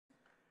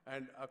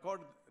and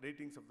accord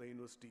ratings of the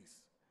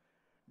universities.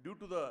 Due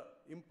to the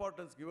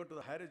importance given to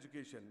the higher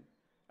education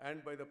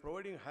and by the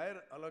providing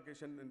higher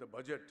allocation in the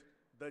budget,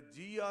 the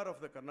GR of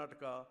the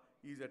Karnataka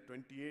is at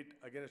 28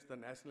 against the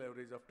national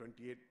average of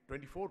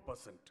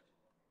 24%.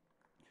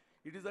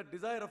 It is the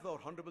desire of our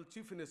Honorable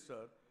Chief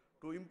Minister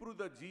to improve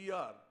the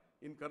GR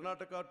in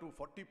Karnataka to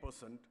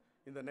 40%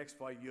 in the next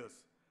 5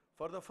 years.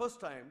 For the first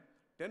time,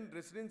 10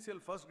 residential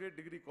first-grade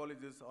degree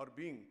colleges are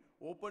being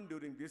opened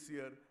during this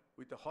year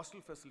with the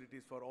hostel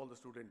facilities for all the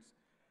students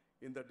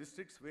in the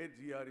districts where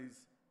GR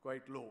is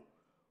quite low.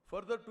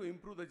 Further, to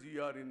improve the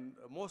GR in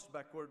most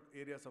backward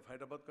areas of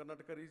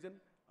Hyderabad-Karnataka region,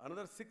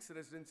 another 6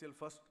 residential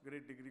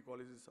first-grade degree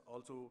colleges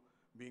also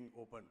being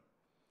opened.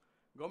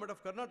 Government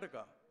of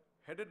Karnataka,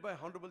 headed by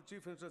Honorable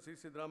Chief Minister C.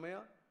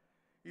 Siddaramaiah,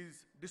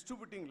 is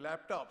distributing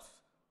laptops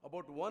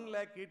about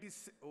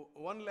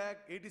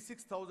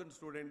 1,86,000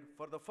 students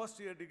for the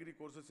first-year degree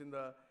courses in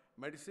the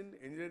medicine,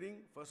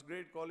 engineering,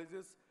 first-grade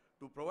colleges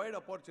to provide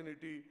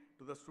opportunity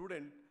to the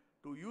student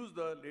to use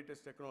the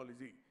latest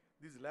technology.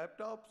 These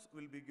laptops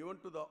will be given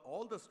to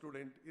all the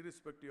students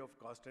irrespective of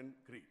caste and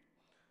creed.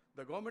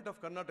 The government of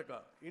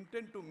Karnataka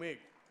intend to make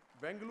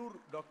Bengaluru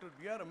Dr.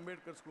 B.R.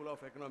 Ambedkar School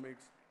of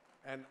Economics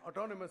an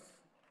autonomous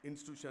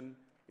institution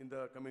in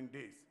the coming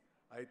days.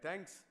 I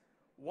thanks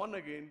once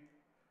again,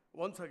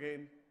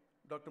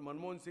 Dr.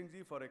 Manmohan Singh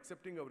ji for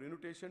accepting our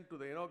invitation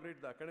to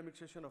inaugurate the academic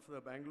session of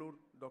the Bengaluru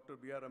Dr.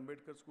 B.R.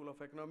 Ambedkar School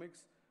of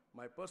Economics.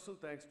 My personal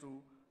thanks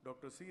to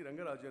Dr. C.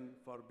 Rangarajan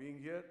for being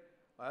here.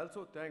 I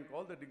also thank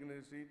all the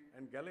dignitaries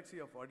and galaxy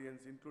of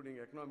audience, including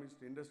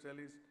economists,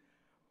 industrialists,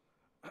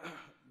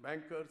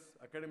 bankers,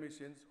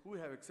 academicians who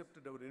have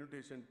accepted our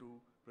invitation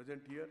to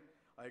present here.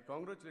 I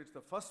congratulate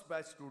the first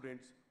batch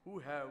students who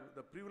have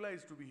the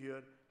privilege to be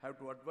here, have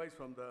to advise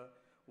from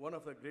one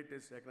of the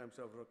greatest economists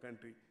of our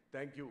country.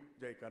 Thank you,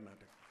 Jai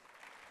Karnataka.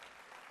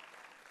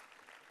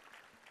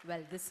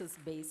 Well, this is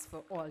base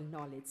for all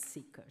knowledge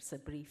seekers. A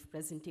brief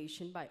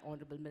presentation by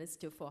Honorable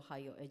Minister for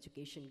Higher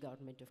Education,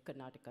 Government of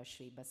Karnataka,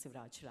 Shri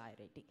Basivaraj Rai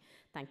Reddy.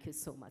 Thank you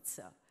so much,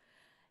 sir.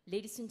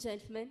 Ladies and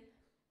gentlemen,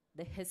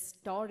 the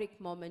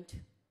historic moment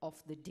of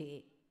the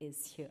day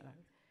is here.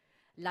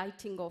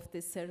 Lighting of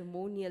the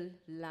ceremonial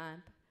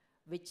lamp,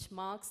 which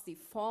marks the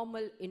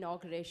formal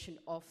inauguration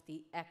of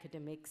the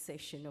academic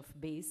session of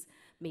base,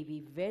 may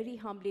we very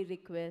humbly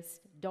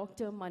request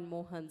Dr.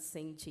 Manmohan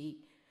Singh ji,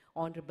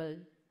 Honorable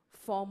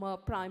former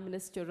Prime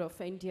Minister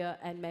of India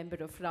and member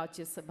of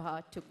Rajya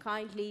Sabha, to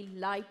kindly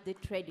light the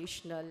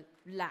traditional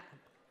lamp.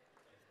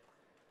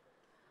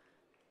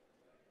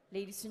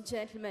 Ladies and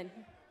gentlemen,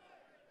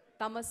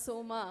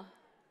 Tamasoma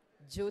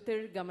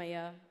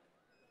Jyotirgamaya,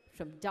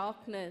 from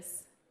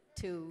darkness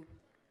to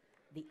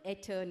the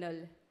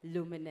eternal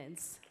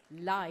luminance,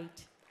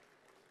 light.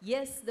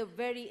 Yes, the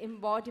very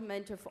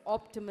embodiment of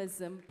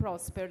optimism,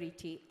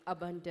 prosperity,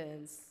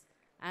 abundance,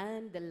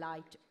 and the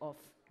light of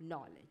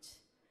knowledge.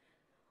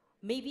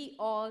 May we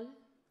all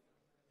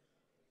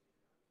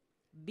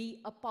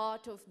be a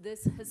part of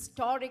this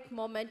historic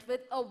moment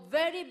with a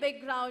very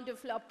big round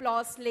of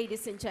applause,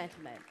 ladies and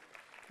gentlemen.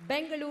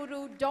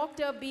 Bengaluru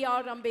Dr.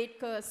 B.R.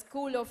 Ambedkar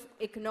School of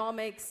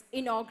Economics,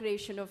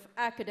 inauguration of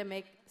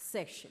academic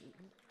session.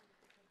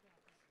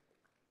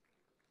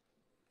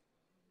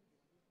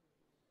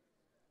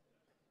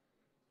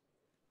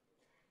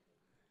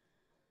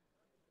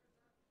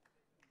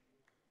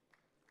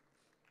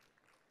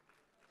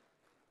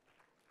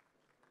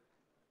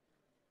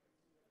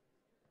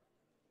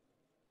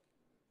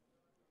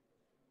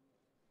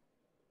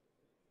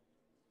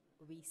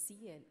 We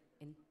see an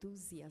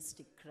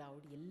enthusiastic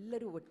crowd.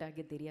 ಎಲ್ಲರೂ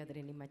ಒಟ್ಟಾಗಿದ್ದೀರಿ,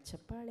 ಆದರೆ ನಿಮ್ಮ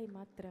ಚಪ್ಪಾಳೆ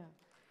ಮಾತ್ರ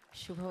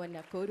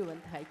ಶುಭವನ್ನು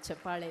ಕೋರುವಂತಹ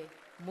ಚಪ್ಪಾಳೆ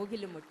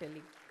ಮುಗಿಲು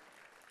ಮುಟ್ಟಲಿ.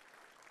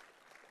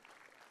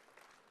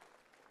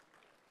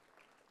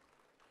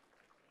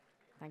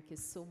 Thank you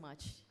so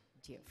much,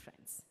 dear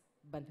friends.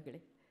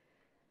 ಬಂಧುಗಳೇ,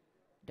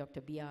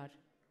 doctor B.R.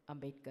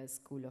 Ambedkar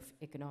school of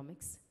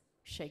economics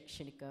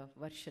ಶೈಕ್ಷಣಿಕ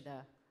ವರ್ಷದ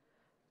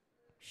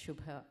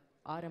ಶುಭ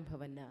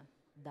ಆರಂಭವನ್ನು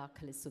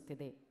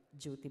ದಾಖಲಿಸುತ್ತಿದೆ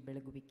ಜ್ಯೋತಿ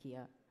ಬೆಳಗುವಿಕೆಯ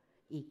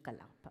ಈ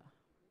ಕಲಾಪ.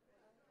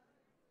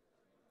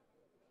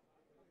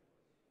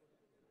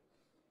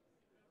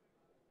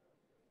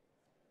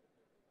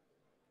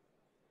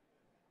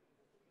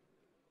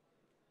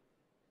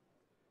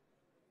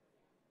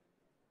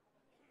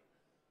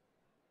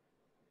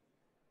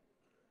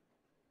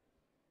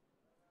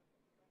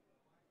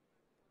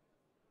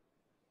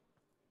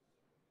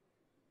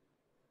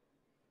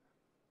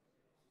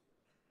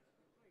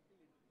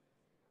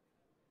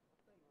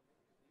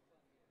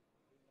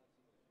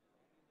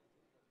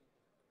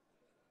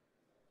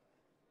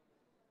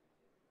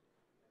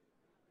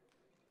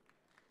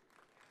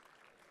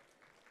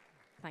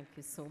 Thank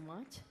you so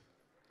much.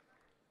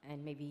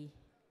 And maybe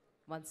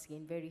once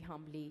again very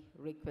humbly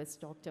request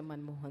Dr.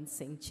 Manmohan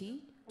Singh ji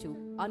to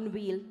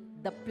unveil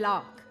the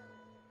plaque.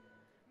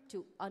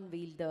 To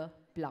unveil the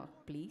plaque,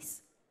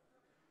 please.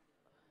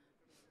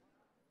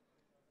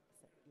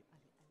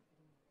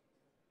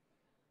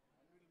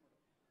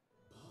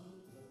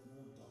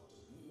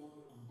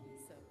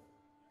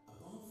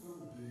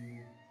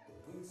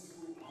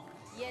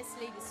 Yes,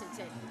 ladies and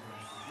gentlemen.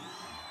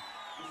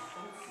 Is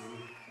also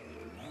a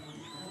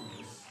renowned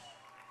economist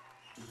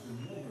to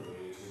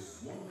commemorate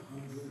his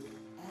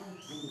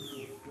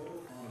 125th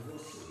birth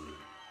anniversary.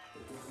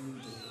 The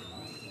government of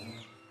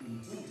Karnataka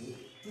intended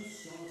to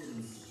start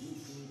an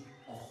institution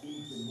of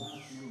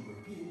international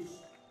repute.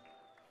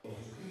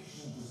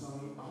 Education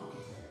design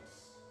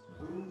architects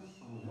brings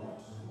a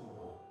lot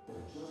more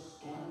than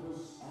just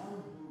campus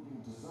and building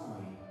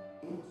design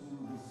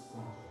into this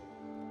project.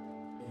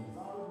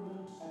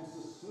 Environment and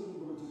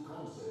sustainability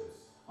concepts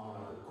are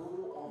at the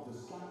core of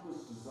this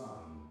campus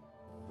design.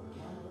 The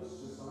campus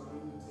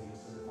design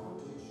takes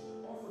advantage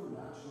of a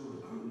natural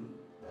creek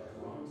that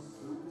runs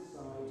through the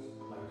site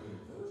by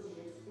converting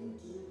it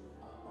into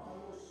a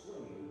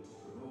bioswale to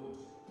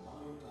promote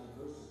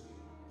biodiversity.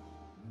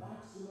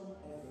 Maximum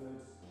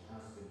effort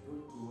has been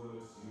put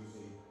towards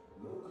using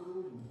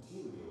local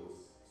materials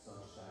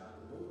such that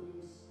the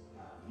buildings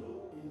have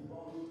low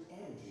embodied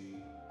energy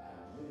and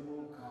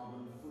minimal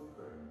carbon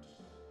footprint.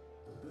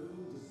 The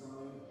building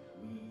design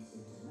meets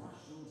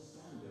international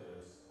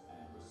standards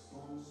and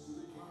responds to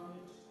the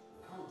climate,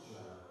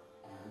 culture,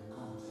 and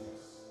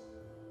context.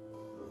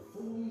 The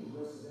fully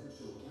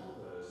residential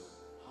campus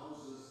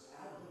houses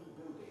admin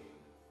building,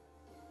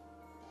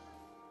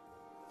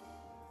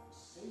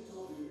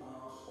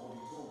 state-of-the-art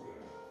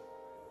auditorium,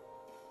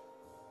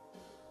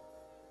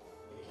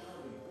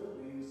 academic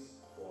buildings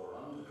for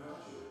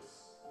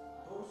undergraduates,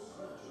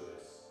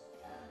 postgraduates,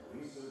 and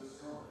research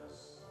scholars,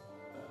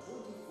 a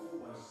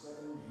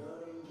 24/7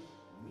 learning,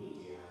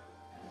 media,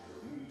 and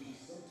community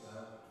center.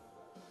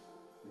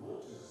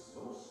 What is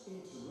most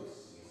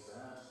interesting is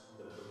that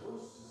the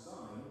proposed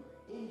design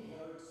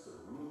inherits the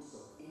roots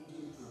of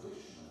Indian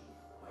tradition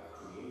by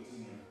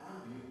creating an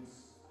ambience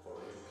for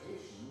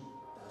education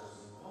that is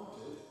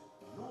imparted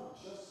not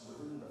just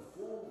within the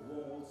four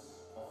walls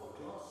of a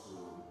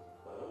classroom,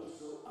 but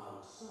also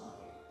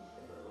outside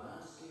in the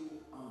landscape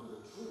under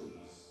the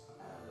trees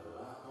and the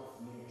lap of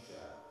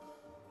nature.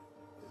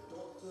 The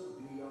Dr.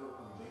 B.R.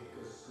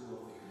 Ambedkar School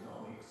of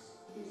Economics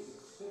is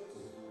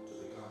expected to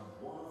become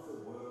one of the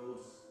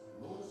world's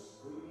most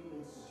premium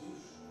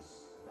institutions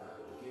that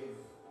will give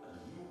a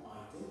new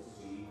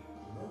identity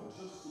not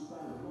just to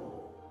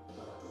Bangalore,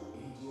 but to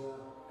India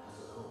as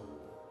a whole.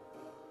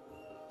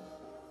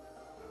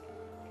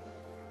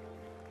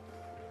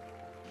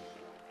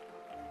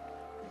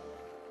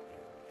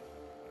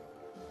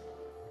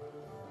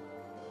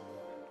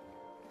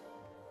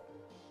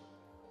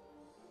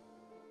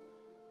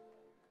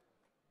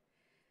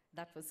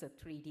 That was a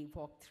 3D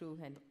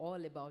walkthrough and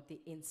all about the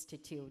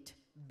institute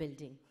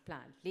building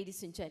plan.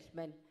 Ladies and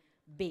gentlemen,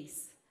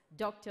 BASE,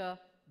 Dr.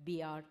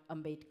 B.R.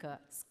 Ambedkar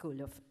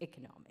School of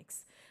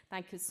Economics.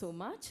 Thank you so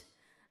much.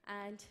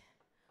 And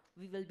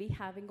we will be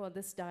having on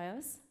this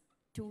dais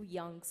 2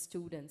 young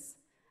students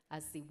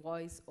as the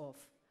voice of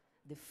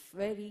the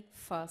very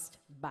first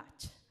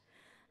batch.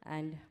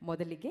 And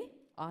ಮೊದಲಿಗೆ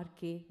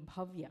R.K.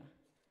 ಭವ್ಯ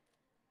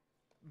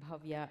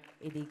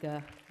ಇದೀಗ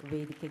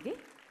ವೇದಿಕೆಗೆ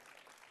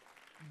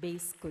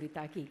base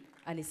ಕುರಿತಾಗಿ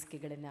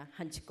ಅನಿಸಿಕೆಗಳನ್ನು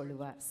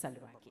ಹಂಚಿಕೊಳ್ಳುವ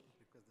ಸಲುವಾಗಿ.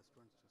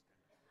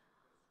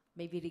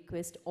 May we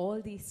request all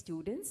these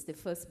students, the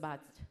first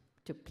batch,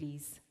 to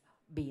please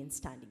be in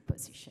standing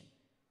position.